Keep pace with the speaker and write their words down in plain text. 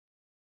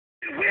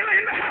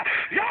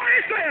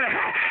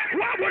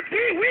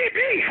we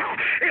be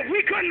if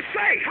we couldn't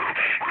say,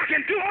 I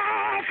can do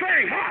all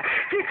things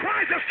through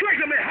Christ that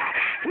strengthens me?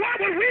 What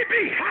would we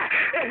be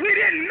if we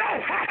didn't know?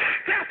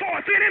 Therefore,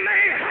 if any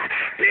man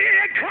be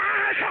in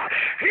Christ,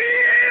 he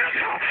is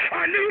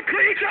a new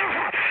creature.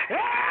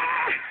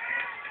 Oh!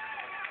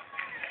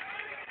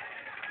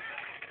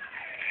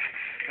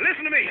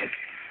 Listen to me.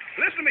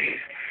 Listen to me.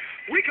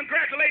 We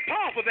congratulate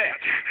Paul for that,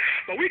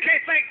 but we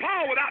can't thank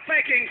Paul without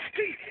thanking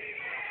Steve.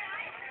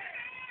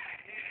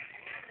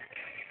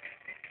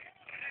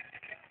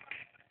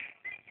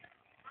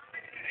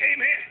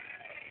 Amen.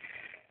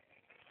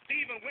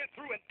 Stephen went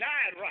through and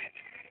died right.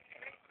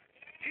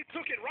 He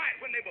took it right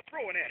when they were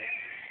throwing at him.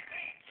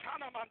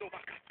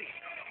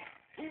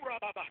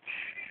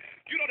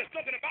 You know, there's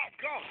something about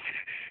God.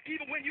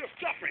 Even when you're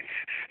suffering,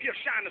 he'll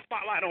shine the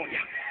spotlight on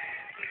you.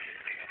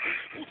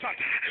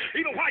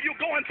 Even while you're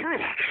going through,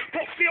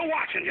 folks still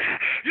watching you.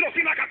 You don't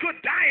seem like I could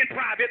die in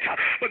private,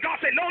 but God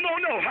said, no.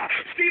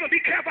 Stephen, be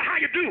careful how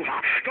you do,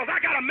 because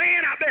I got a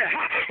man out there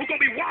who's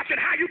going to be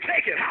watching how you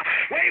take it.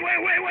 Wait.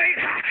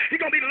 He's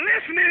going to be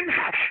listening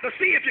to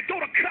see if you go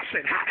to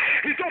cussing.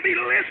 He's going to be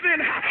listening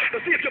to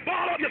see if you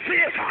ball up your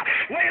fist.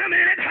 Wait a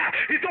minute.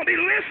 He's going to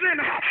be listening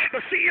to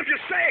see if you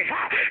say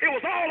it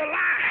was all a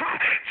lie.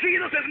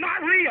 Jesus is not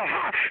real.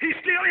 He's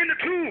still in the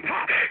tomb.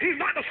 He's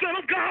not the Son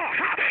of God.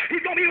 He's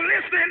going to be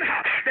listening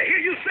to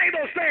hear you say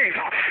those things.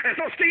 And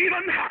so,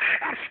 Stephen,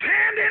 I'm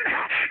standing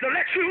to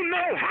let you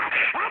know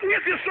I'm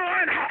with you,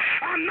 son.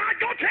 I'm not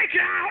going to take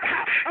you out.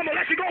 I'm going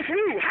to let you go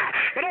through.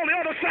 But on the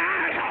other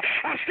side,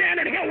 I'm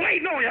standing here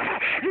waiting on you.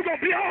 You're going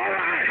to be all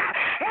right.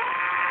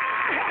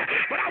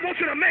 But I want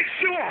you to make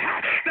sure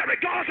that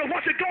regardless of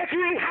what you go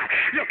through,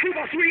 you keep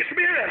a sweet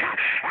spirit.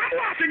 I'm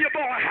watching you,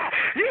 boy.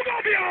 You're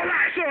going to be all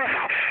right, sir.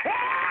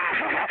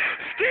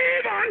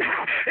 Stephen,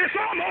 it's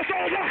almost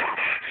over.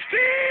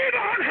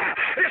 Stephen,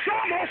 it's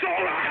almost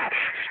over.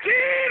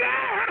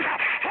 Stephen,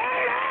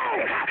 hold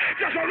on.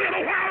 Just a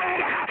little while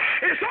over.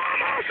 It's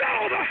almost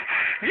over.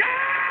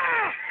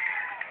 Yeah.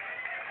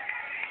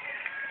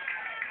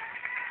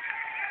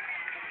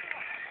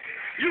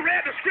 You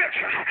read the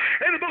scripture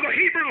in the book of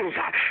Hebrews,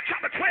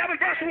 chapter 12 and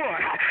verse 1.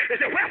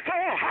 It said,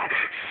 wherefore,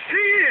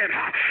 seeing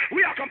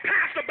we are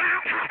compassed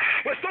about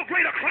with so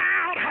great a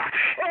cloud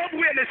of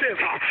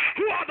witnesses.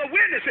 Who are the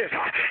witnesses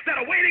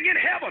that are waiting in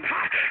heaven,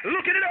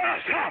 looking at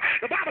us?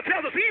 The Bible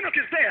tells us Enoch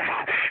is there,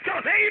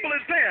 tells us Abel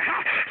is there,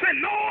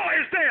 said Noah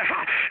is there,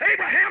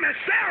 Abraham and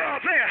Sarah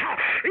are there,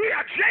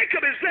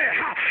 Jacob is there,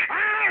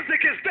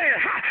 Isaac is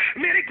there.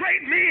 Many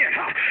great men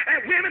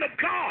and women of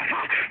God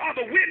are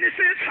the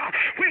witnesses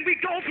when we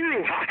go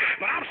through.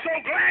 But I'm so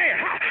glad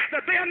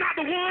that they are not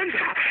the ones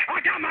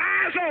I got my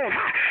eyes on.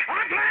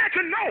 I'm glad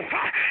to know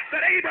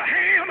that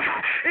Abraham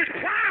is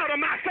proud of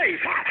my faith.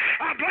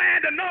 I'm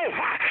glad to know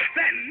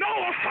that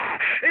Noah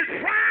is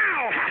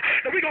proud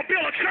that we're going to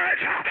build a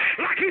church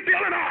like he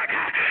built an ark.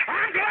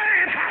 I'm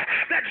glad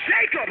that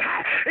Jacob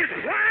is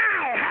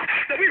proud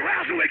that we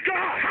wrestle with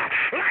God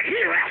like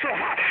he wrestled.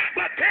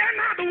 But they're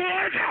not the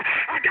ones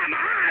I got my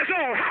eyes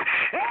on.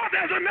 Oh,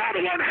 there's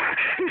another one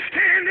who's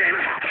standing.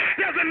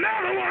 There's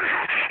another one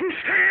who's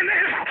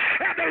standing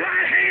at the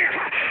right hand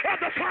of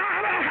the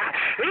Father,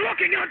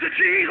 looking unto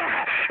Jesus,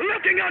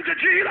 looking unto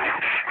Jesus.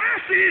 I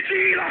see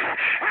Jesus.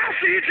 I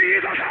see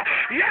Jesus.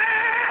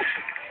 Yes.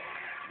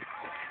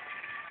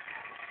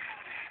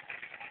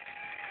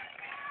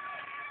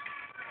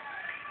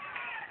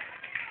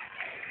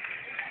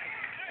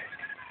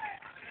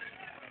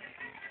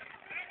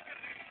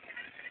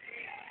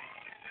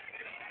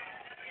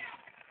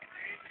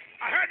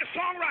 I heard the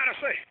songwriter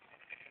say,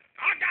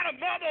 I got a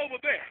mother over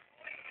there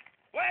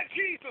where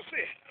Jesus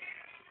is.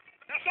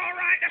 That's all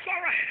right. That's all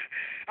right.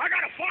 I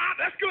got a father.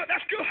 That's good.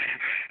 That's good.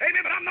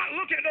 Amen. But I'm not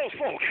looking at those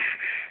folks.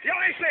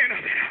 Y'all ain't saying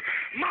nothing.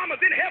 Mama's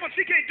in heaven.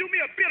 She can't do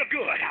me a bit of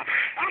good.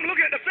 I'm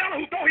looking at the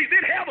fella who thought he's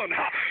in heaven.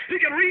 He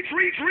can reach.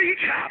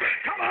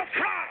 Come up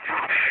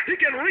top. He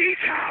can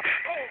reach.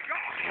 Oh,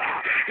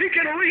 God. He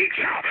can reach.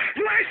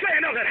 You ain't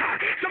saying nothing.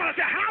 Somebody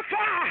said, how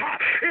far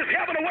is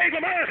heaven away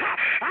from earth?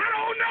 I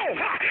don't know.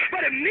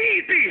 But if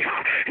need be,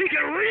 he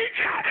can reach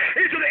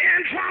into the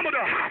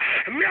Andromeda,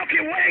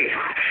 Milky Way,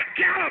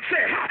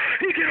 galaxy.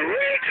 He can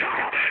reach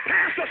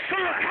past the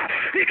sun.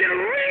 He can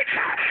reach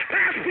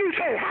past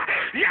Pluto.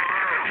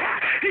 Yeah,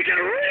 he can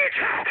reach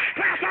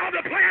past all the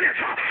planets.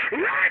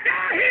 Right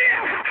down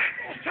here,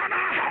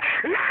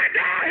 right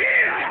down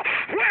here,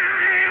 where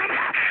I am.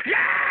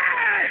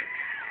 Yeah.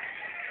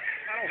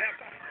 I don't have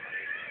time.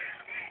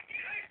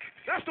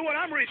 That's the one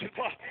I'm reaching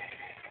for.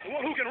 The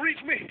one who can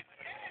reach me.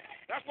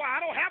 That's why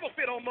I don't have a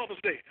fit on Mother's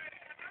Day.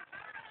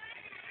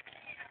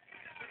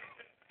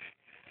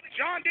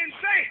 John didn't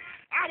say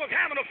I was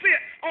having a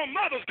fit on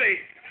Mother's Day.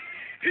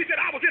 He said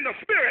I was in the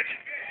spirit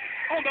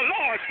on the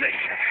Lord's Day.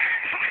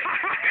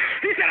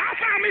 He said, I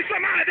found me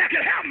somebody that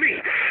could help me.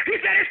 He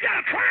said, instead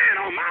of crying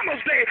on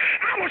Mama's Day,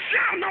 I was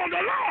shouting on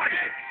the Lord's.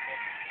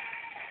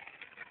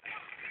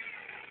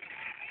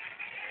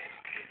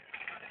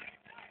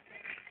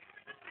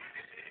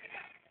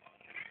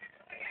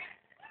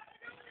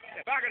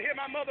 If I could hear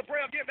my mother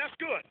pray again, that's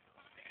good.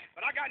 But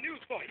But I got news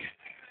for you.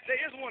 There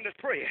is one that's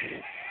praying.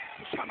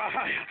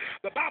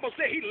 The Bible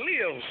says he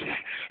lives.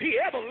 He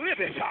ever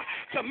liveth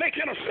to make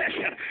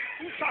intercession.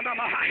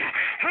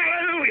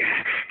 Hallelujah.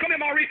 Come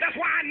here, Maurice. That's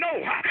why I know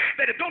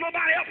that if don't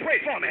nobody else pray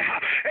for me,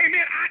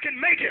 amen, I can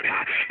make it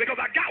because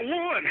I got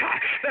one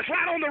that's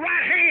right on the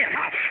right hand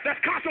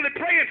that's constantly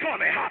praying for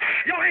me.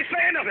 Y'all ain't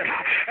saying nothing.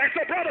 And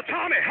so, Brother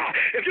Tommy,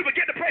 if you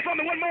forget to pray for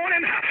me one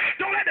morning,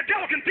 don't let the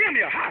devil condemn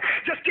you.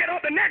 Just get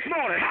up the next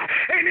morning.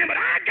 Amen. But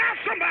I got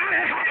somebody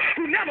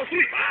who never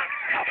sleeps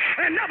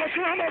and never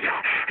slumbers.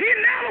 He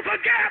never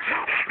forgets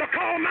to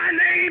call my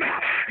name.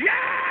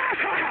 Yes,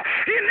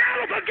 he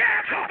never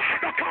forgets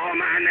to call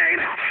my name.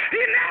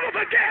 He never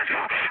forgets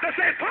to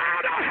say,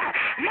 Father,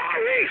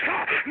 Maurice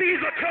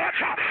needs a touch.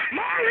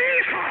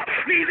 Maurice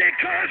needs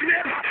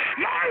encouragement.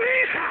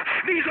 Maurice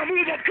needs a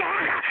move of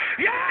God.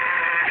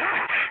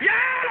 Yeah,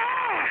 yeah,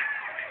 Lord.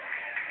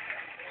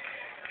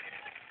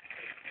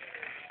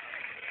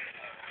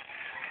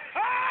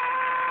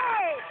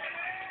 Oh!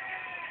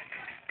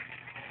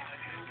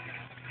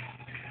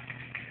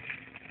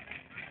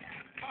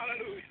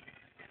 Hallelujah.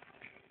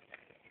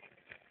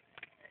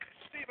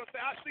 Stephen said,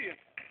 I see him.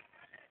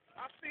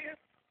 I see him.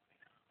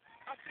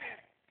 I see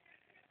him.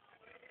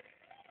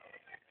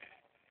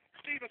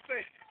 Stephen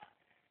said,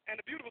 and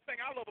the beautiful thing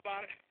I love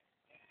about it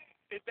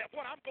is that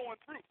what I'm going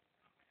through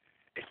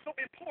is so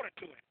important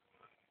to him.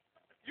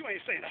 You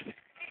ain't saying nothing.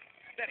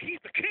 That he's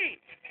the king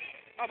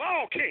of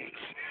all kings.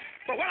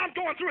 But what I'm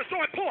going through is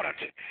so important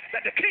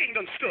that the king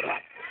done stood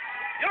up.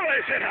 Y'all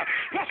ain't saying that.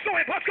 What's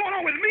going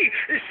on with me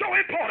is so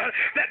important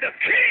that the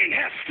king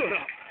has stood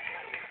up.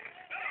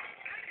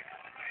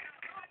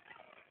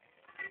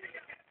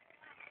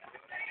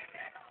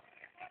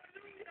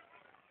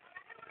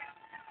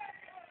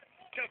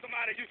 Tell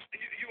somebody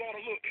you ought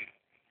to look.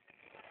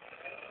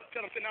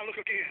 Tell them, say, now look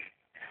again.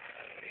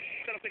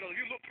 Tell them, say,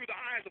 you look through the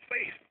eyes of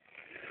faith.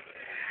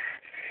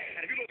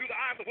 And if you look through the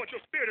eyes of what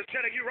your spirit is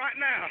telling you right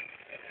now,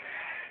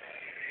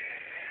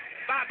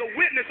 by the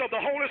witness of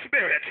the Holy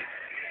Spirit,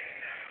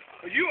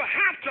 you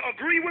have to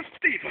agree with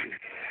Stephen.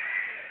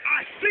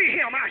 I see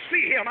him, I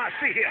see him, I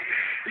see him.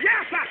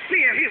 Yes, I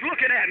see him. He's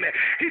looking at me.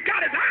 He's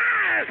got his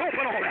eyes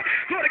open on me.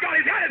 Glory to God,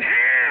 he's got his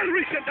hand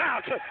reaching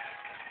down to.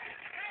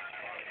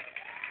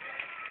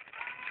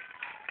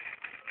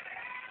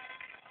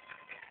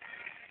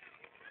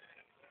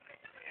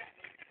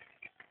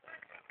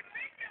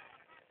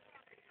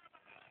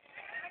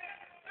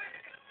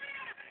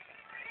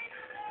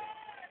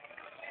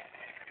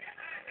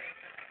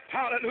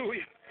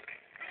 Hallelujah.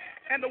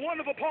 And the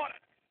wonderful part,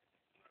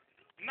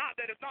 not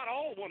that it's not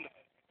all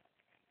wonderful,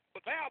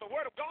 but there the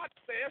word of God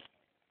says,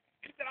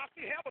 he said, I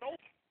see heaven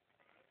open.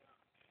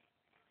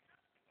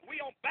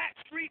 We on back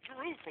street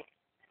Jerusalem.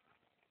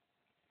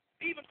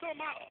 Even some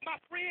of my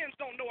friends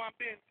don't know I'm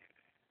being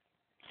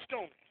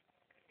stoned.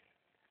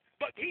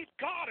 But he's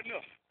God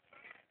enough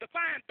to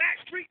find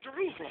back street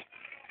Jerusalem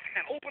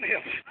and open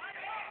heaven.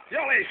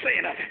 Y'all ain't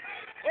saying nothing.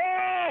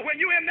 Oh,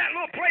 when you're in that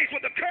little place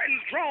with the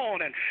curtains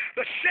drawn and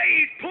the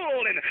shade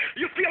pulled and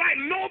you feel like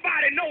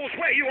nobody knows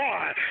where you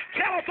are.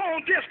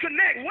 Telephone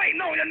disconnect,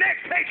 waiting on your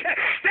next paycheck.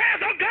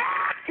 There's a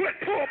God who has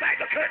pulled back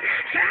the curtain.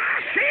 Say,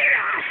 I see you,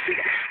 I see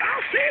you.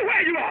 I'll see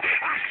where you are.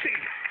 I see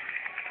you.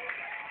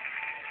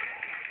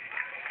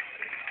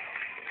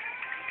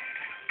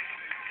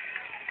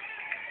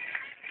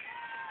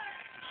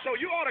 So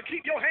you ought to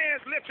keep your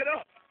hands lifted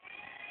up,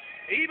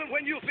 even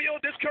when you feel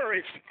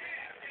discouraged.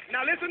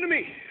 Now listen to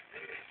me.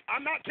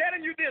 I'm not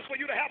telling you this for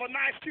you to have a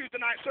nice Tuesday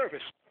night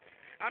service.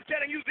 I'm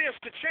telling you this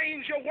to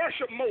change your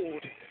worship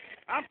mode.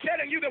 I'm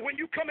telling you that when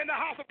you come in the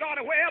house of God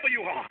and wherever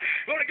you are,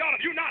 glory to God,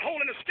 if you're not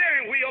holding the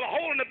steering wheel or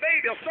holding the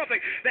baby or something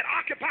that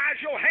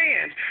occupies your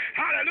hands,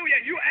 hallelujah,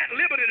 and you're at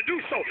liberty to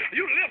do so,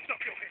 you lift up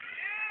your hands.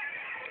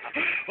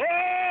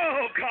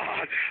 Oh,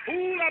 God.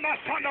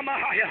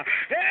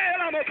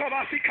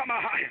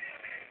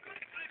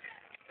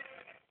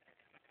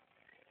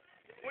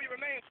 Will you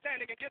remain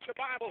standing and get your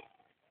Bible?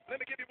 Let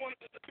me give you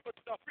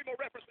three more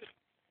references,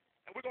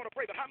 and we're going to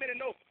pray. But how many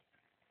know,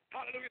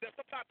 hallelujah, there's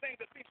sometimes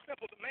things that seem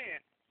simple to man.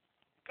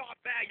 God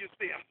values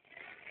them.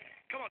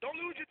 Come on, don't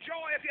lose your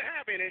joy if you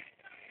have any.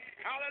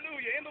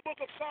 Hallelujah. In the book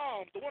of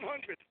Psalms, the 100,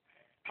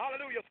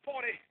 hallelujah,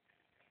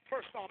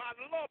 41st Psalm. I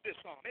love this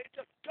psalm. It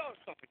just does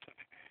something to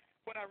me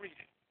when I read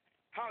it.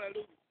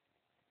 Hallelujah.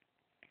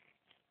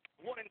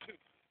 1 and 2.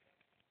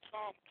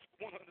 Psalm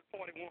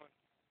 141,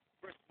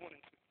 verses 1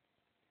 and 2.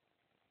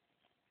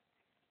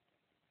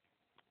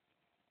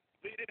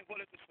 Read it, and what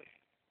does it say?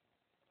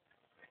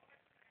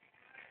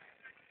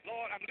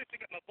 Lord, I'm lifting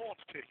up my voice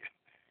to you.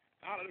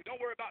 Hallelujah. Don't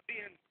worry about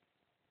being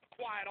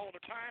quiet all the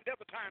time. There's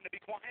a time to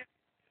be quiet,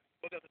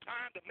 but there's a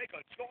time to make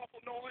a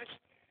joyful noise.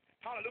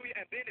 Hallelujah.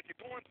 And then if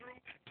you're going through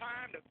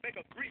time to make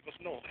a grievous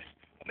noise,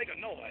 or make a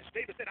noise.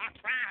 David said, I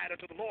cried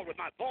unto the Lord with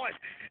my voice,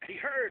 and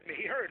he heard me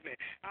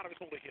out of his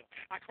holy hill.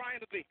 I cry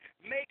unto thee,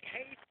 make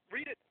haste.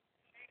 Read it.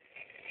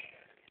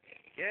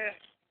 Yes.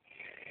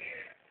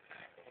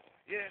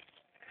 Yes.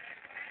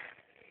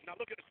 Now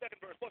look at the second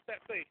verse. What's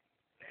that say?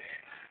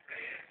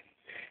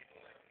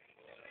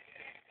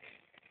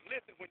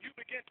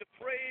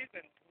 praise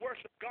and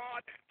worship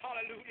God.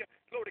 Hallelujah.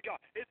 Glory to God.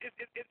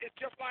 It's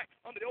just like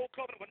under the old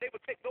covenant when they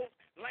would take those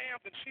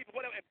lambs and sheep or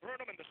whatever and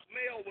burn them and the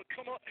smell would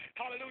come up.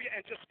 Hallelujah.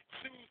 And just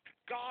soothe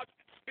God's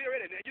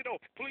spirit and,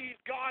 please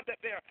God that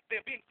they're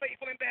being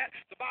faithful in that.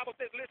 The Bible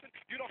says, listen,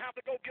 you don't have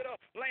to go get a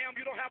lamb.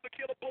 You don't have to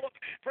kill a bullock.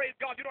 Praise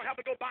God. You don't have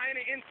to go buy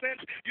any incense.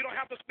 You don't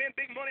have to spend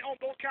big money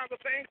on those kinds of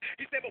things.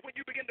 He said, but when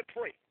you begin to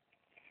pray,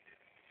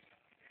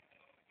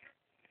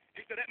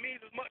 he said, that means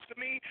as much to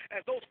me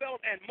as those fellows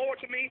and more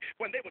to me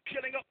when they were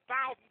killing up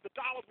thousands of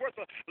dollars worth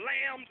of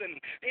lambs and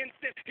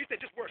incense. He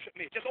said, just worship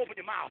me. Just open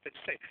your mouth and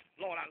say,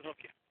 Lord, I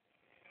love you.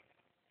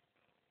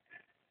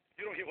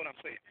 You don't hear what I'm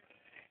saying.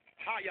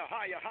 Higher,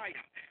 higher, higher.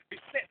 Be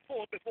set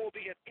forth before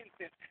thee as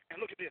incense.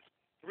 And look at this.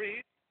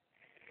 Read.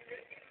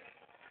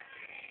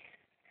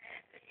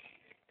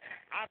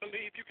 I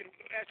believe you can,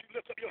 as you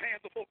lift up your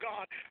hands before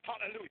God,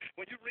 hallelujah.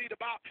 When you read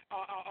about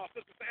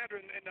Sister Sandra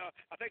and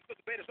I think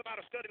Sister Betty, somebody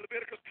studied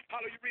Leviticus,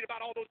 hallelujah, you read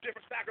about all those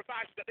different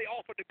sacrifices that they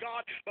offered to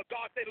God, but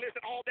God said,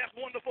 listen, all that's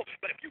wonderful,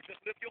 but if you just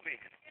lift your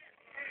hands.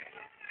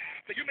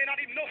 So you may not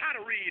even know how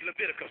to read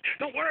Leviticus.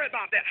 Don't worry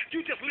about that.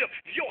 You just lift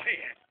your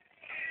hands.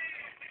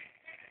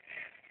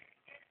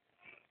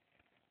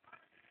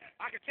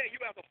 I can tell you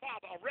as a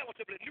father, a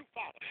relatively new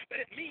father, that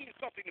it means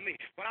something to me.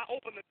 When I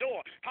open the door,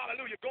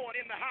 hallelujah, going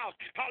in the house,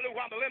 hallelujah,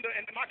 while Melinda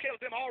and my kids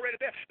them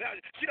already there,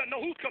 she doesn't know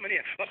who's coming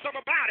in, but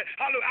something about it,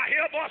 hallelujah, I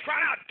hear a voice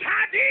crying out,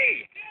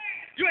 Daddy!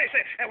 You ain't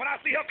saying, and when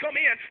I see her come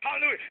in,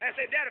 hallelujah, and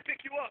say, Daddy,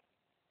 pick you up,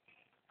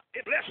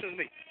 it blesses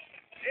me.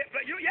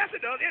 Yes,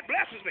 it does. It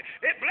blesses me.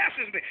 It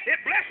blesses me.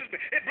 It blesses me.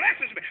 It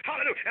blesses me.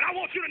 Hallelujah. And I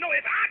want you to know,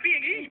 if I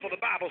being evil, the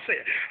Bible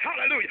says,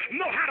 hallelujah,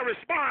 know how to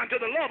respond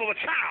to the love of a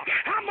child,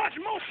 how much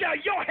more shall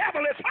your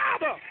heavenly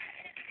Father?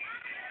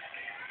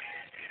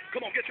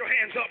 Come on, get your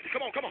hands up.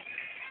 Come on, come on.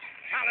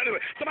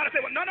 Hallelujah. Somebody say,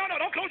 well, no,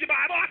 don't close your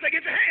Bible. I say,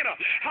 get your hand up.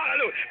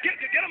 Hallelujah.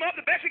 Get them up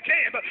the best you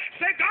can. But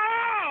say,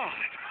 God,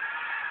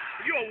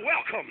 you're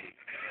welcome.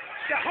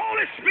 The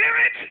Holy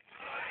Spirit,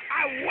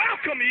 I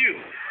welcome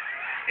you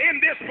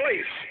in this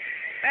place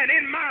and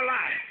in my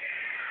life.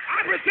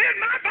 I present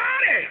my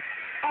body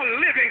a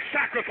living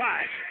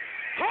sacrifice,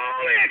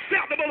 wholly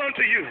acceptable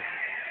unto you.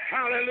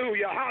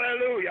 Hallelujah,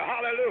 hallelujah,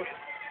 hallelujah.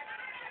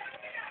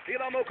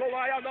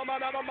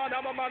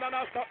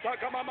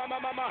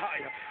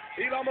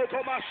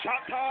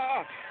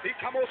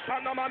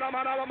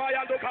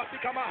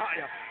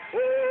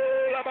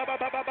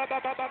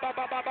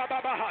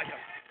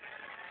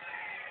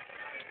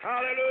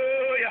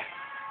 Hallelujah.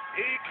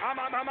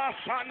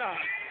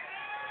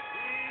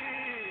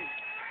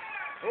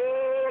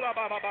 Oh, la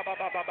ba ba ba ba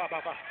ba ba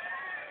ba ba.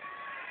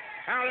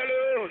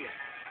 Hallelujah.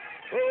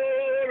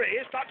 Glory.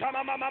 Isata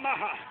ma ma ma ma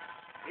ha.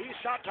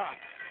 Isata.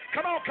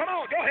 Come on,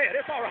 go ahead.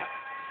 It's all right.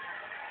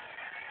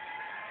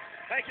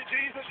 Thank you,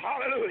 Jesus.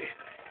 Hallelujah.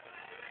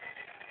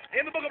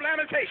 In the book of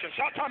Lamentations,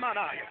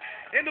 Shatamanaya.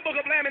 In the book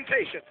of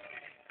Lamentations.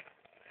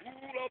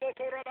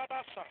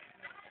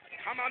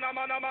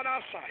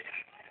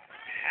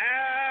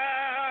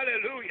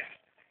 Hallelujah.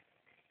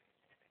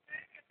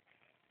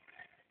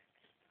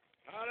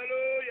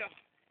 Hallelujah.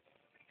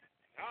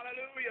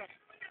 Hallelujah.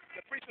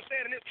 The preacher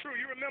said, and it's true,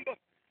 you remember,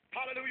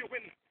 hallelujah,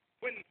 when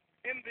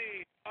in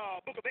the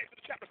book of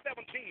Exodus chapter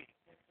 17,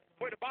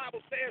 where the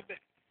Bible says that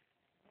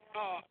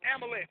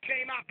Amalek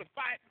came out to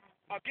fight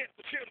against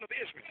the children of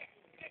Israel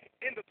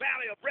in the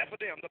valley of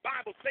Rephidim. The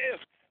Bible says,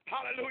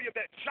 hallelujah,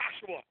 that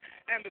Joshua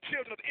and the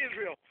children of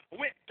Israel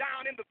went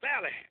down in the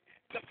valley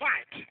to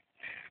fight.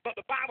 But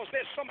the Bible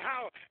says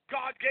somehow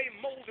God gave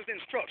Moses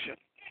instruction.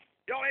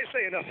 Y'all ain't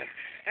saying nothing.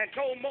 And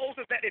told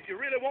Moses that if you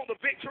really want the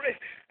victory,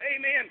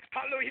 amen,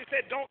 hallelujah, he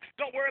said, don't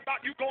worry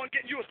about you going and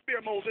getting you a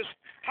spear, Moses.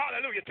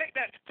 Hallelujah. Take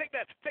that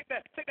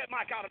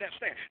mic out of that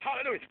stand.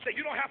 Hallelujah. Say,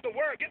 you don't have to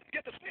worry. Get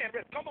the stand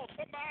ready. Come on,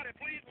 somebody,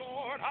 please,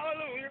 Lord.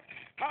 Hallelujah.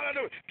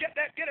 Hallelujah. Get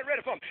it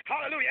ready for him.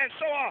 Hallelujah. And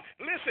so,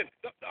 listen,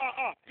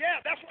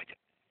 yeah, that's what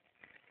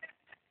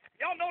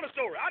y'all know the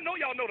story. I know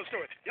y'all know the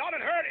story. Y'all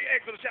done heard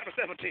Exodus chapter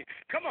 17.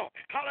 Come on.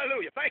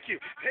 Hallelujah. Thank you.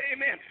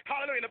 Amen.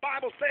 Hallelujah. The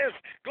Bible says,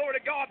 glory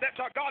to God, that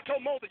God told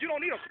Moses, you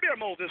don't need a spear,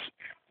 Moses.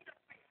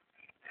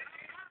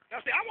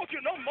 Now, see, I want you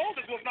to know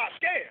Moses was not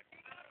scared.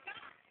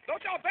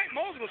 Don't y'all think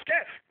Moses was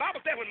scared? The Bible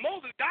said when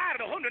Moses died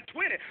at 120,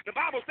 the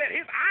Bible said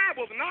his eye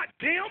was not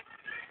dim.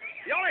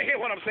 Y'all ain't hear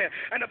what I'm saying.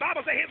 And the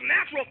Bible said his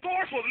natural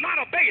force was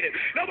not abated.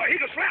 Nobody, he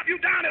could slap you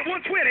down at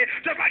 120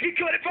 just like he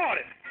could at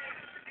 40.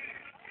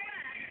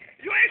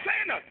 You ain't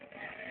saying nothing.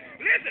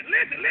 Listen.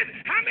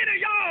 How many of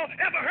y'all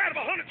ever heard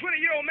of a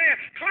 120-year-old man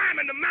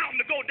climbing the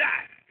mountain to go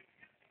die?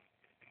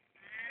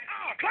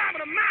 Oh,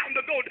 climbing a mountain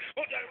to go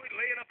die. Oh, we're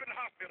laying up in the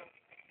hospital.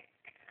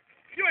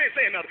 You ain't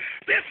saying nothing.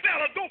 This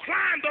fella go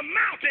climb the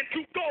mountain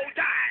to go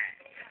die.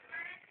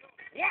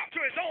 Walk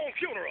to his own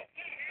funeral.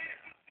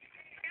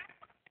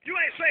 You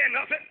ain't saying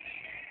nothing.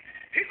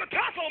 He's a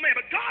tough old man,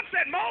 but God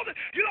said, Moses,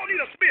 you don't need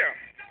a spear.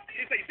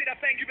 He said, you see that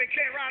thing you've been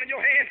carrying around in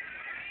your hand?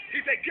 He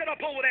said, get up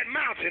over that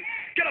mountain.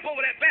 Get up over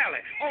that valley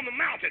on the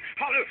mountain.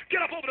 Hallelujah. Get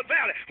up over the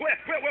valley where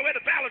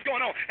the valley's going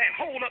on and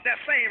hold up that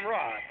same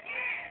rod.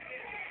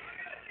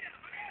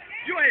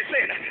 You ain't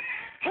saying nothing.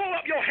 Hold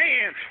up your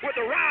hand with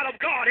the rod of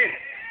God in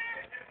it.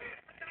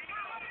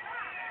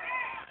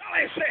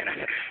 I ain't saying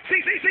nothing.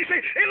 See.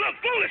 It look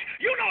foolish.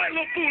 You know it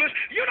look foolish.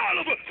 You know it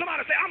look foolish.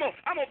 Somebody say, I'm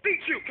gonna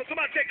beat you. Cause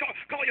somebody say,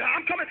 call you.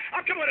 I'm coming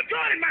with a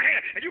gun in my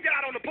hand, and you get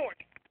out on the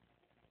porch.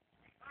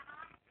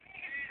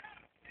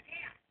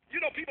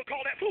 You know people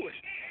call that foolish.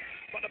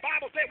 But the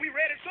Bible said, we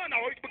read it Sunday,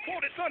 or we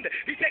quoted Sunday.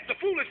 He takes the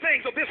foolish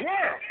things of this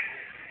world.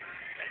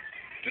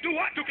 To do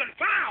what? To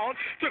confound,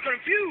 to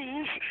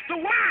confuse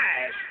the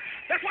wise.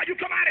 That's why you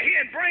come out of here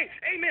and bring,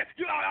 amen.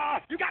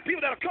 You got people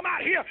that'll come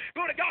out here,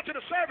 go to God to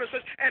the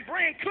services, and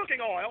bring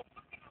cooking oil.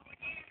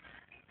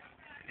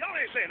 Y'all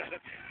ain't saying nothing.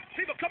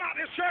 People come out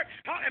of this church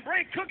and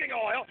bring cooking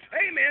oil,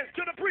 amen,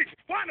 to the preacher.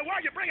 Why in the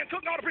world you bringing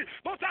cooking oil to the preacher?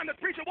 Most times the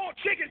preacher wants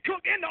chicken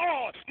cooked in the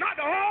oil, not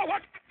the oil.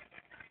 What?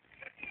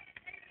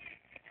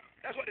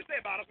 That's what they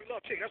say about us. We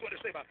love chicken. That's what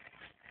they say about us.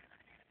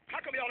 How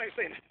come y'all ain't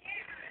saying that?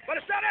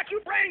 But instead of that, you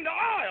bring the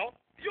oil,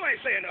 you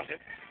ain't saying nothing.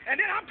 And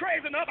then I'm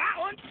crazy enough,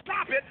 I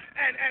unstop it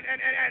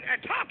and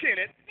talk in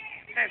it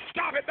and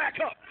stop it back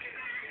up.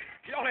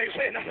 Y'all ain't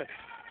saying nothing.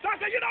 So I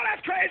said, you know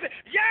that's crazy.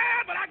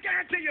 Yeah, but I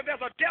guarantee you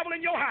there's a devil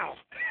in your house.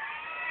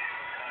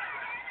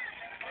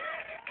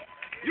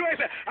 You ain't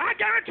saying, I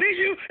guarantee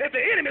you if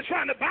the enemy's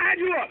trying to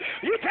bind you up,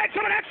 you take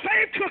some of that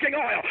same cooking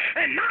oil,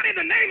 and not in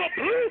the name of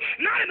blue,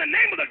 not in the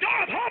name of the door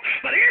of hope,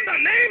 but in the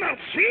name of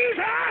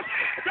Jesus.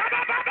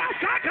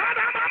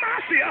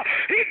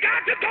 He got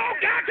to go,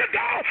 got to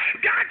go,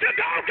 got to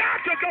go, got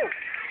to go.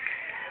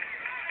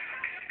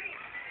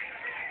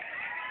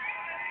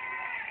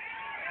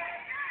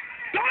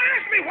 Don't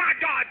ask me why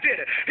God did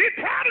it. He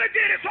probably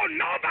did it so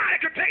nobody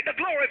could take the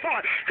glory for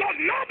it, because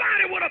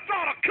nobody would have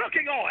thought of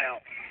cooking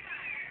oil.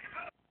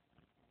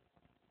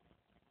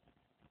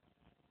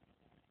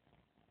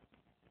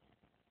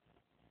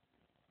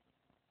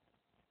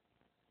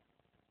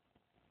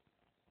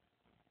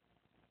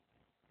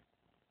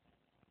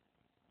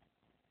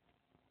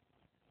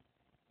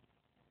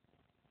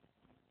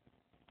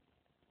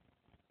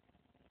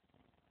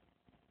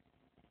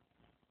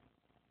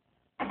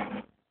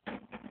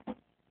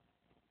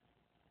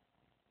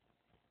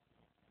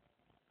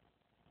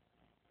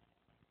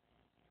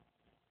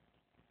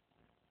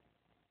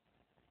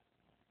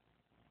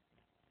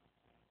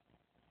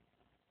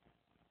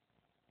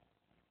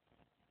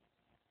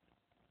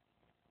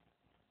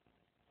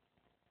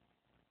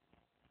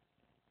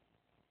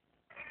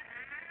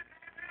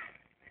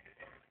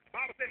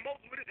 Bible said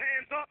Moses with his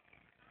hands up,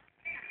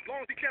 as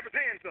long as he kept his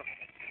hands up.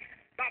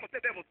 Bible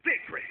said there was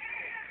victory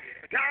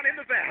down in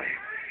the valley.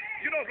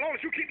 You know, as long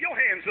as you keep your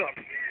hands up,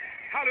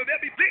 hallelujah,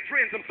 there'll be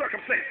victory in some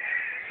circumstances.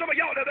 Some of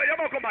y'all,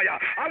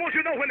 I want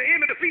you to know when the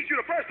enemy defeats you,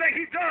 the first thing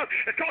he does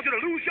is cause you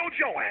to lose your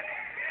joy.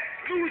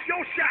 Lose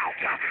your shout,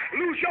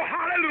 lose your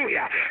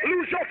hallelujah,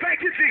 lose your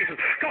thank you, Jesus.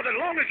 Because as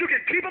long as you can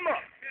keep them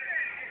up,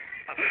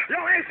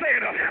 y'all ain't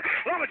saying nothing.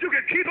 As long as you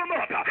can keep them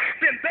up,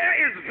 then there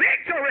is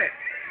victory.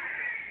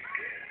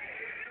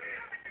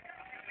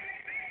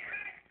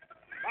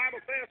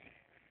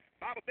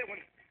 Bible said when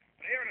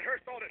Aaron and Hur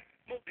saw that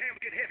Moses' hand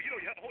would get heavy, you know,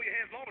 you have to hold your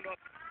hands long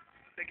enough,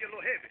 they get a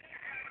little heavy.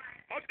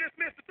 Why don't you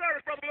dismiss the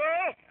service, Brother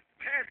Love?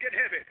 Hands get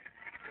heavy.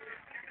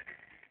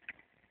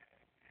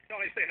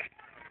 Y'all ain't saying that.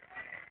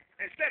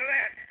 Instead of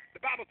that,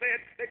 the Bible said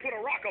they put a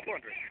rock up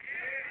under it.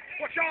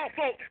 What y'all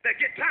folk that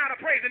get tired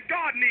of praising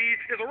God need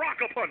is a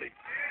rock up under it.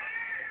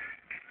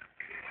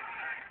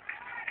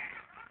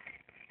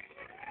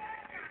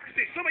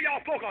 See, some of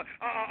y'all folk are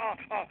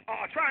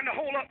trying to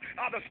hold up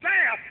the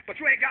staff, but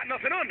you ain't got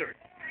nothing under it.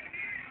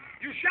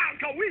 You shouting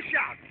because we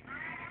shouting.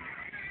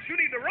 You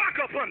need to rock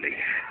up under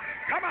it.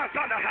 Come on,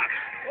 son.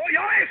 Oh,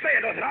 y'all ain't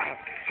saying nothing.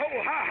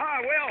 Well,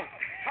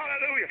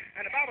 hallelujah.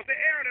 And the Bible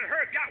said Aaron and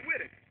Hur got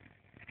with it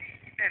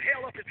and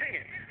held up his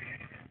hand.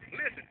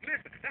 Listen.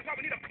 That's why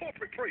we need a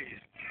corporate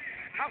praise.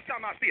 How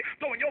some I see it.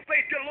 So when your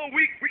faith get a little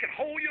weak, we can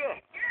hold you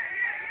up.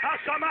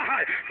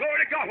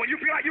 Glory to God. When you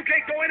feel like you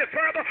can't go any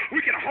further,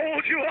 we can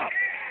hold you up.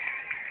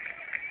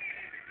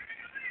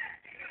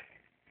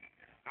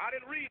 I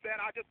didn't read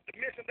that. I just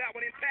mentioned that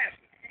one in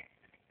passing.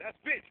 That's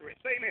victory.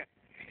 Say amen.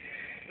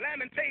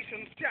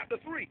 Lamentations chapter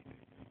 3,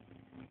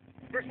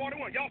 verse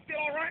 41. Y'all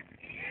still all right?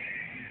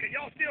 Can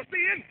y'all still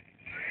see him?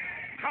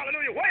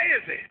 Hallelujah. Where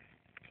is he?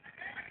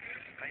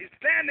 He's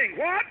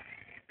standing. What?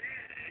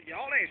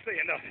 Y'all ain't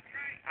saying nothing.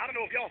 I don't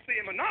know if y'all see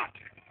him or not.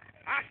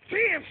 I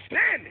see him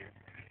standing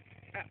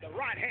at the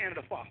right hand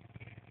of the Father.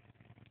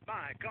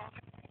 My God.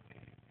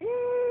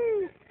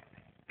 Woo!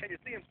 Can you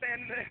see him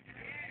standing there?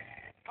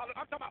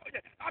 I'm talking about,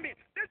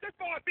 this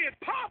boy is being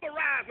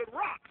pulverized with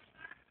rocks.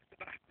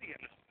 But I see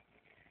him.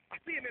 I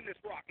see him in this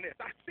rock nest.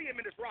 I see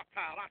him in this rock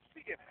pile. I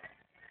see him.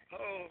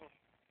 Oh,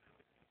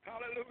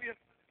 hallelujah.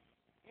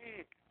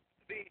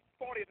 The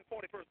 40th and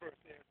 41st verse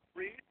there.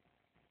 Read.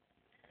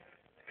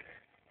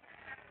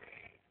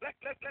 Let's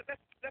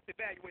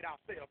evaluate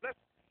ourselves.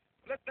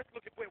 Let's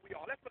look at where we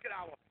are. Let's look at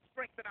our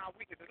strengths and our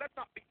weaknesses. Let's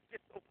not be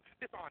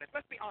dishonest.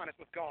 Let's be honest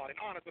with God and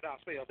honest with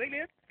ourselves.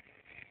 Amen?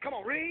 Come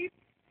on, read.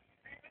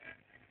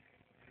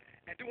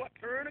 And do what?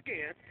 Turn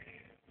again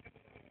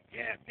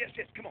Yes, yes,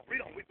 yes. Come on,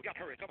 read on. We got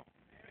to hurry. Come on.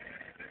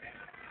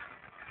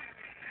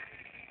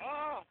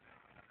 Oh,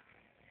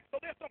 so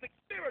there's something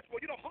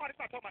spiritual. You know, heart is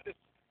not talking about this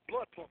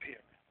blood pump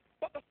here.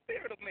 But the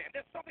spirit of man,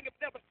 there's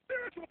a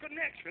spiritual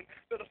connection,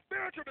 there's a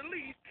spiritual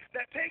release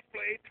that takes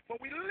place when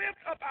we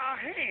lift up our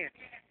hands.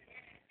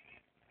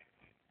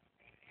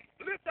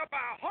 Lift up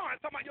our hearts,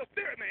 talking about your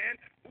spirit, man,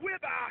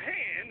 with our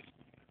hands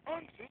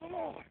unto the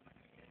Lord.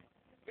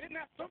 Isn't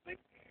that something?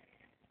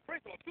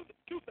 Praise the Lord.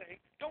 Two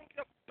things. Don't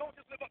just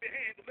lift up your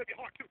hands and lift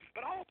your heart too.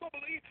 But I also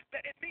believe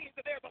that it means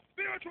that there's a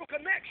spiritual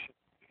connection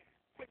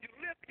when you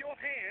lift your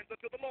hands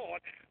unto the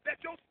Lord, that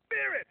your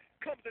spirit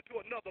comes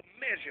into another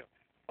measure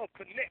of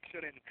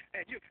connection, and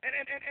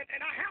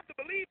I have to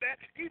believe that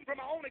even from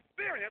my own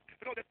experience,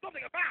 because there's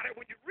something about it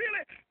when you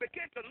really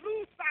begin to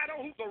lose sight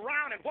on who's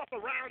around and what's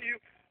around you,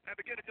 and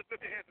begin to just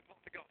lift your hands and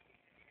talk to God.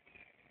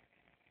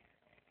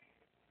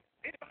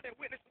 Anybody that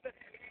witnessed that?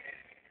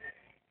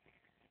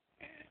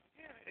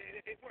 Yeah,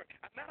 it works.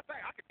 As a matter of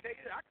fact, I can tell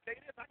you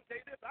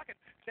this, I can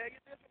tell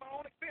you this from my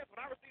own experience. When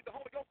I received the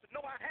Holy Ghost, to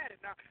know I had it.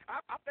 Now,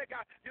 I think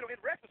in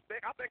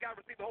retrospect, I think I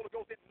received the Holy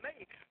Ghost in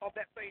May of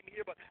that same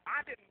year, but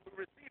I didn't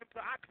receive it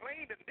until I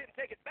claimed it and didn't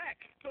take it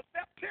back till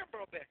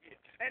September of that year.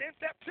 And in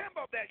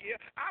September of that year,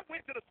 I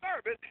went to the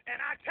service and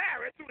I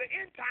tarried through the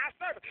entire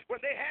service. When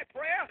they had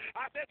prayer,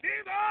 I said,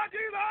 Jesus,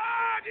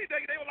 Jesus,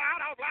 Jesus. They were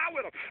loud, I was loud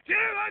with them.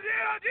 Jesus,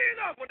 Jesus,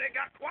 Jesus. When they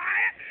got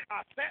quiet,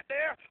 I sat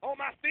there on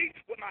my seat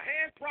with my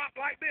hands propped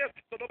like this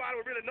so nobody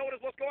would really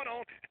notice what's going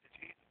on.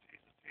 Jesus,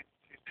 Jesus, Jesus,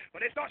 Jesus. When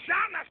they start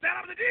shouting, I stand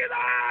up and say, Jesus,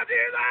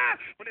 Jesus.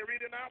 When they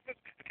read the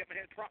announcements, I kept my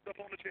hands propped up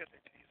on the chest.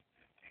 Jesus,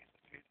 Jesus,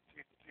 Jesus,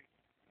 Jesus, Jesus.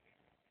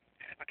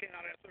 I came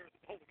out of that service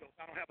with the Holy Ghost.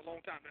 I don't have a long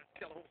time to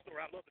tell the whole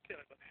story. I'd love to tell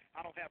it, but I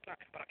don't have time.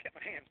 But I kept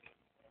my hands up.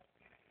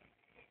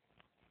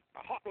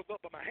 My heart was up,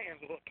 but my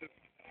hands were up too.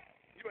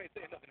 You ain't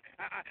saying nothing.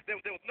 There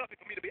was nothing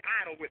for me to be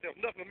idle with. There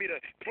was nothing for me to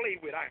play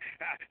with.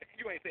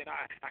 You ain't saying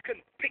I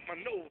couldn't pick my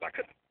nose. I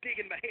couldn't dig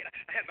in my head.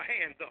 I had my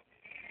hands up.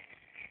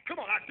 Come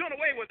on, I've done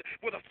away with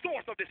a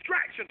source of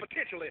distraction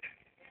potentially.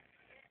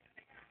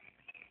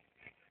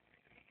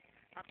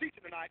 I'm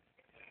teaching tonight.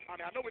 I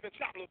mean, I know we've been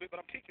chopping a little bit,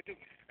 but I'm teaching too.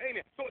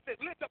 Amen. So it says,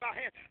 lift up our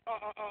hands,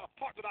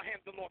 hearts with our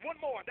hands to the Lord. One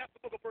more, and that's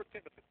the book of 1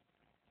 Timothy.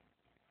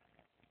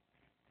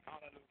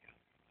 Hallelujah.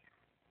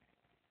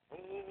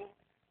 Oh.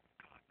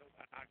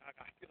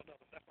 I feel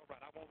another. That's all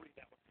right. I won't read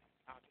that one.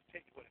 I'll just tell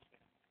you what it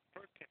says.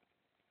 1 Timothy,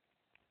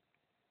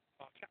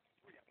 chapter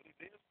 3, I believe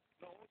it is.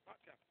 No, it's not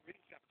chapter 3.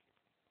 It's chapter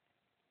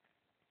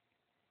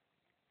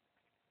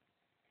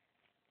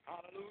 2.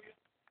 Hallelujah.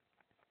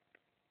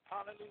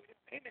 Hallelujah.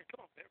 Amen.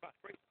 Come on, everybody.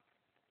 Praise God.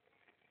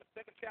 The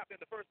second chapter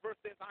in the first verse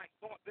says, I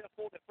exhort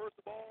therefore that first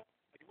of all,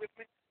 are you with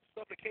me?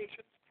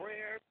 Supplications,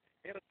 prayers,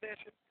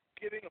 intercession,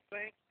 giving of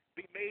thanks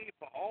be made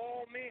for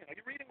all men. Are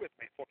you reading with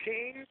me? For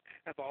kings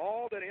and for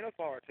all that are in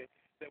authority,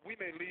 that we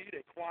may lead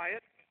a quiet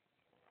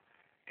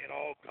in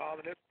all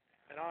godliness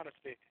and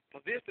honesty.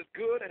 For this is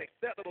good and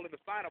acceptable in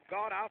the sight of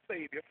God our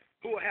Savior,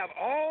 who will have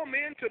all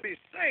men to be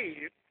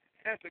saved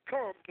and to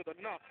come to the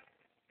knowledge.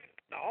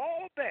 Now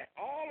all of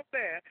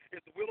that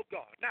is the will of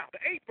God. Now the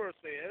 8th verse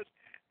says,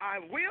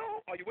 I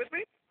will, are you with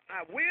me?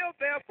 I will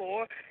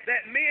therefore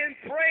that men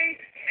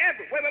pray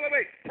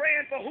wait.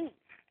 Praying for who?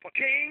 For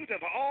kings and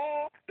for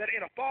all that are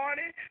in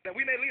authority, that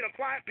we may lead a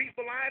quiet,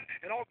 peaceful life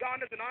in all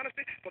godliness and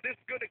honesty. For this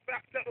good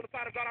acceptable in the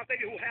sight of God our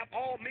Savior, who have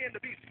all men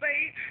to be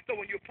saved. So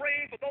when you're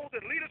praying for those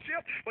in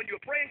leadership, when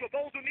you're praying for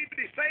those who need to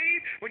be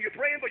saved, when you're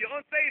praying for your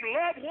unsaved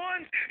loved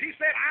ones, he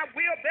said, I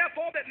will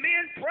therefore that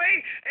men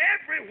pray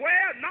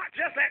everywhere, not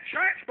just at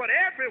church, but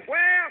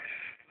everywhere,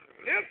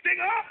 lifting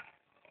up.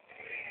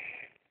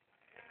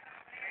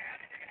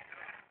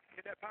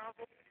 Isn't that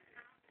powerful?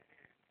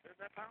 Isn't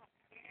that powerful?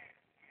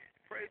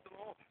 Praise the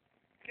Lord.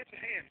 Get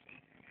your hands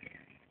up.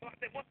 So I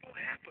said, what's going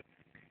to happen?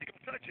 You're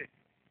going to touch it.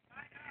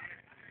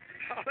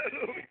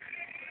 Hallelujah.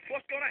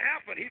 What's going to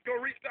happen? He's going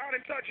to reach down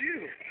and touch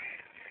you.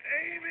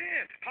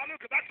 Amen. Hallelujah.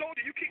 Because I told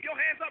you, you keep your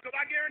hands up, because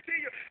I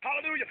guarantee you,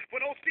 hallelujah, when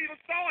old Stephen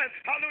saw him,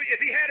 hallelujah,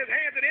 if he had his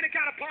hands in any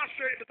kind of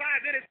posture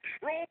besides in his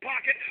robe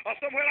pocket or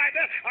somewhere like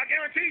that, I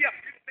guarantee you,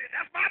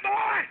 that's my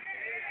boy.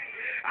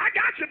 I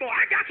got you, boy.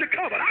 I got you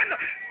covered. I know.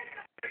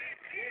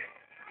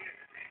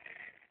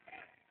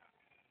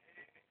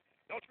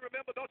 Don't you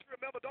remember the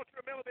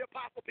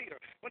Apostle Peter?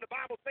 When the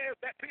Bible says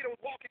that Peter was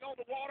walking on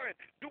the water and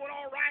doing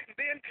all right, and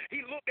then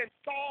he looked and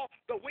saw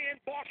the wind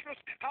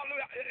boisterous.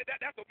 Hallelujah.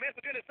 That's a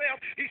message in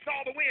itself. He saw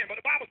the wind, but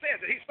the Bible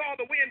says that he saw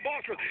the wind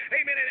boisterous.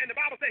 Amen. And the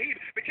Bible said he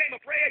became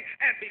afraid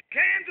and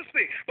began to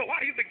sing. But while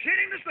he was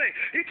beginning to sing,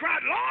 he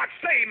cried, Lord,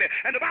 save me.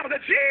 And the Bible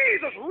said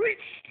Jesus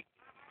reached.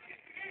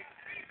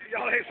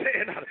 Y'all ain't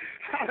saying nothing.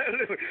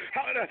 Hallelujah.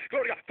 Hallelujah.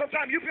 Glory to God.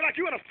 Sometimes you feel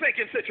like you're in a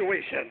sinking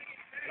situation.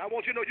 And I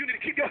want you to know you need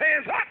to keep your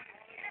hands up.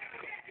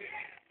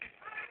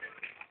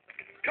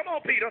 Come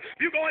on, Peter.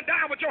 You're going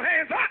down with your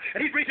hands up,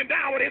 and he's reaching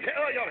down with his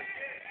hand.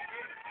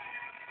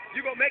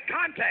 You're going to make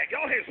contact.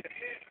 Y'all hear me?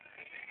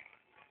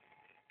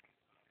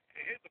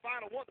 Here's the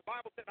final one. The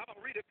Bible said, I'm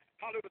going to read it.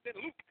 Hallelujah. It's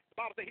in Luke. The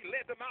Bible said he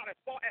led them out as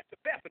far as to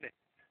Bethany.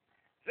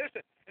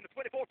 Listen, in the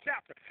 24th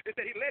chapter, it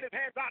said he led his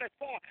hands out as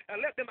far and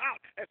let them out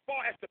as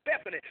far as to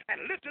Bethany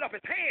and lifted up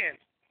his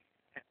hands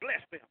and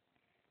blessed them.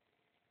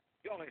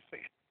 Y'all ain't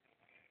saying.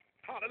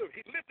 Hallelujah.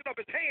 He lifted up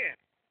his hands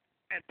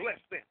and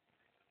blessed them.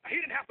 Now, he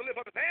didn't have to lift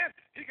up his hands.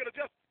 He could have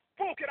just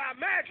spoke it, I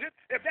imagine,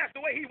 if that's the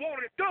way he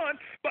wanted it done.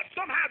 But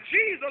somehow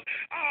Jesus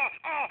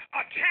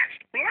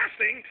attached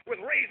blessing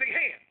with raising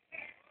hands.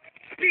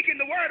 Speaking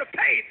the word of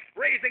faith,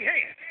 raising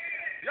hands.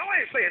 Y'all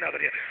ain't saying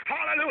nothing here.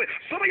 Hallelujah.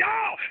 Some of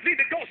y'all need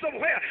to go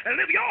somewhere and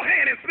lift your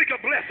hand and speak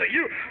a blessing.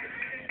 Y'all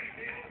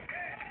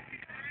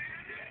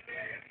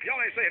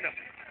ain't saying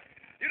nothing.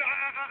 You know,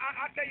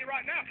 I tell you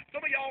right now,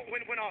 some of y'all,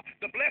 when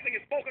the blessing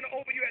is spoken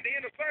over you at the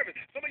end of service,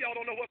 some of y'all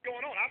don't know what's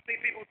going on. I've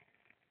seen people.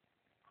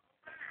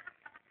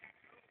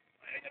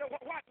 You know,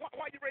 why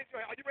you raise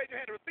your hand? Are you raising your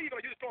hand to receive, or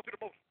are you just going through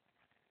the motion?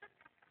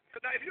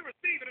 Because now, if you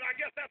receive it, I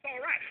guess that's all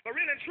right. But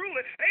really and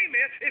truly,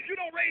 amen, if you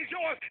don't raise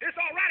yours, it's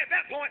all right at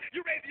that point.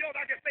 You raise yours,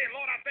 I guess saying,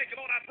 Lord, I thank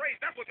you, Lord, I praise.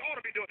 That's what you ought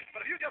to be doing.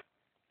 But if you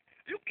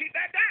keep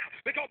that down,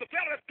 because the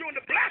fellow that's doing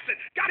the blessing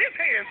got his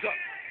hands up.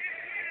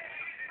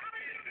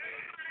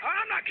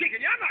 I'm not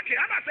kicking you. I'm not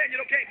kidding. I'm not saying you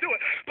can't do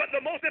it. But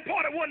the most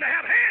important one to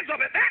have hands up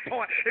at that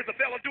point is the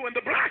fellow doing the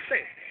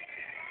blessing.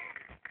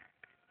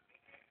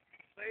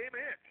 Say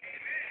amen.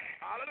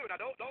 Hallelujah. Now,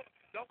 don't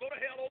go to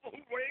hell over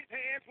who raised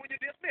hands when you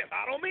dismiss.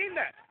 I don't mean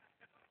that.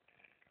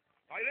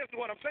 All right, listen to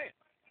what I'm saying.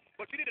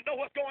 But you need to know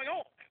what's going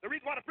on. The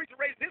reason why the preacher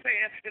raised his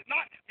hand is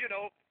not,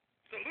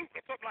 salute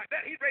or something like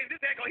that. He's raising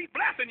his hand because he's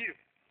blessing you.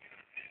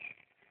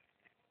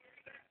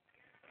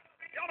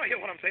 Y'all don't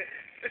hear what I'm saying.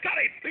 It's got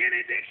a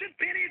benediction.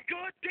 Benny is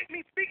good. Dick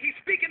means speak. He's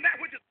speaking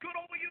that which is good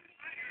over you.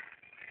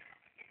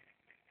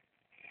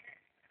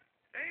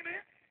 Amen.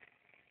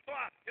 So,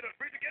 the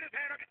preacher get his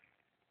hand up.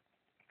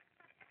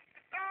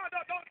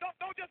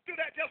 Don't just do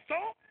that just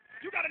so.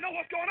 You got to know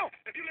what's going on.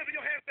 If you lift in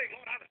your hand and say,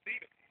 Lord, I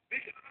receive it.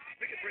 Speak it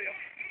real.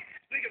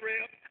 Speak it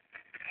real.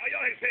 Oh,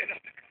 y'all ain't saying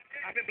nothing.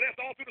 I've been blessed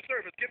all through the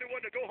service. Give me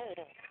one to go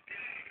home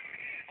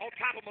on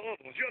top of my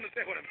other ones. You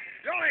understand what I mean?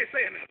 Y'all ain't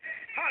saying nothing.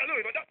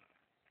 Hallelujah. But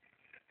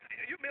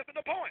you're missing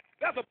the point.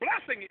 There's a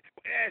blessing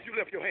as you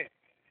lift your hand.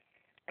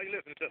 Are you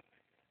listening to me?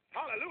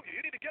 Hallelujah.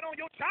 You need to get on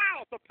your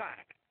child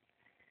sometime.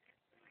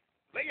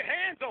 Lay your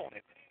hands on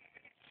it.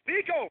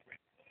 Speak over it.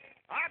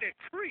 I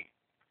decree.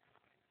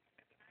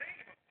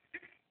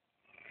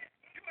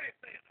 You ain't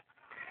saying that.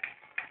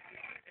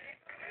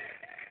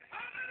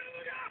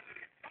 Hallelujah.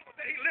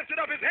 He lifted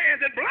up his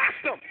hands and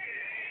blessed them.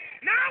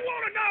 Now I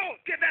want to know,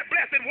 did that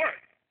blessing work?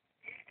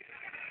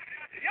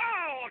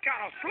 Y'all are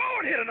kind of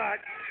slow in here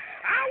tonight.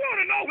 I want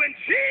to know, when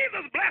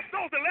Jesus blessed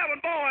those 11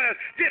 boys,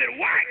 did it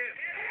work?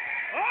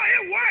 Oh,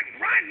 it worked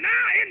right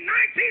now in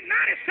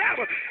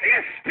 1997.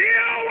 It's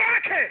still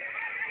working.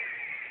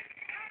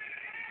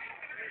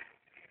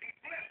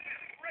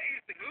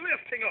 Raising,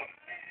 lifting up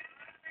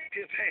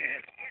his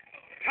hands.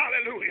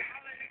 Hallelujah.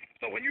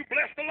 So when you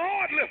bless the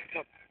Lord, lift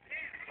them.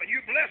 When you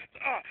bless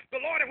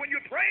the Lord, and when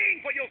you're praying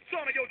for your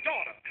son or your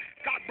daughter,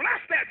 God bless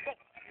that boy.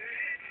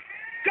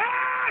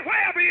 God,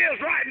 wherever he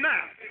is right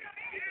now.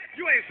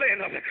 You ain't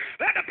saying nothing.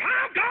 Let the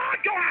power of God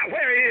go out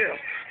where he is.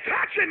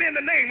 Touch him in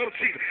the name of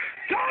Jesus.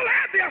 Don't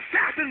let the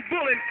assassin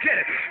bullet get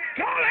it.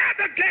 Don't let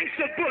the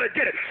gangster bullet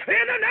get it.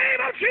 In the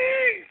name of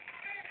Jesus.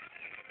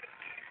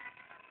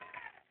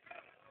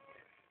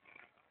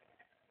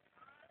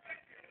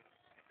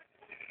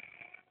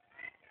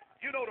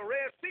 You know the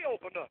Red Sea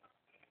opened up.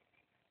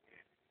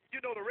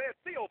 You know the Red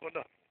Sea opened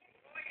up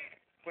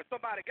when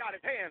somebody got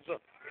his hands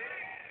up.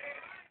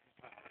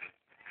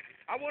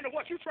 I wonder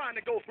what you're trying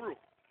to go through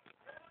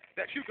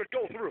that you could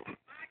go through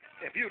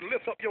if you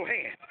lift up your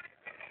hand.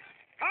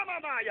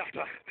 Hallelujah.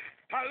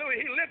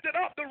 He lifted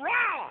up the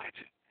rod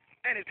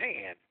and his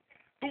hand,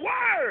 the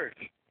word,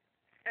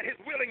 and his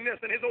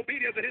willingness and his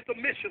obedience and his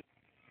submission.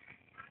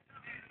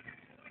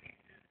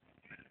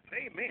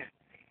 Amen.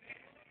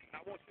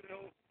 I want you to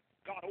know,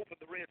 God opened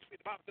the Red Sea.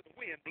 The Bible said the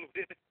wind blew,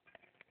 didn't it?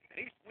 And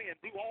east wind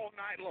blew all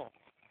night long.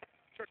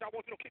 Church, I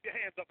want you to keep your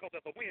hands up because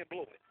there's a wind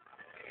blowing.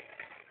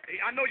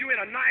 I know you're in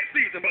a night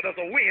season, but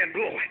there's a wind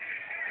blowing.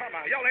 Come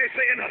on, y'all ain't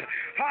saying nothing.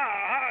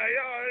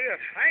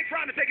 I ain't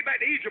trying to take it back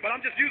to Egypt, but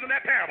I'm just using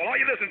that parable. Are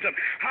you listening to me?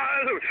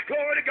 Hallelujah.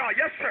 Glory to God.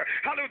 Yes, sir.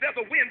 Hallelujah. There's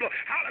a wind blowing.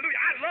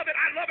 Hallelujah. I love it.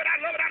 I love it. I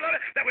love it. I love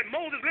it. That when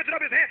Moses lifted up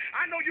his hand,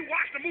 I know you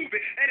watched the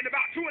movie, and in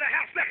about 2.5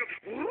 seconds,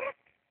 whoop,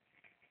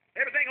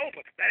 everything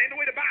open. That ain't the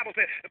way the Bible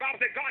said. The Bible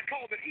said God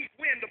caused an east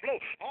wind to blow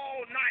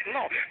all night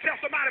long. Tell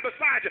somebody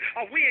beside you,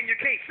 a wind you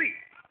can't see.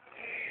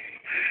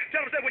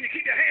 Tell them that when you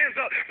keep your hands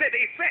up, say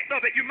the effect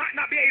of it you might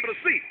not be able to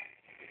see.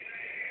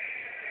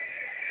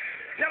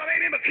 Tell them,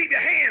 amen, but keep your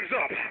hands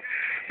up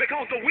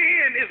because the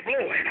wind is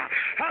blowing.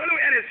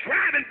 Hallelujah. And it's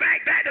driving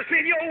back that that's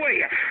in your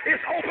way. It's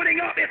opening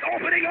up. It's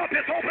opening up.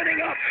 It's opening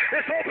up.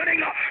 It's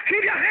opening up.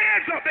 Keep your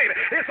hands up, baby.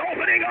 It's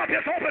opening up.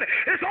 It's opening.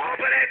 It's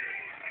opening.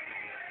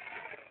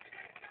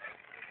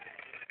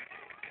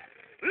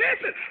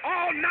 Listen,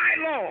 all night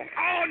long,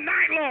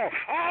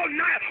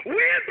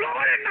 wind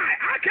blowing at night.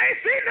 I can't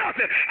see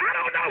nothing. I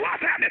don't know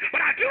what's happening, but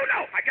I do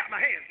know I got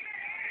my hands.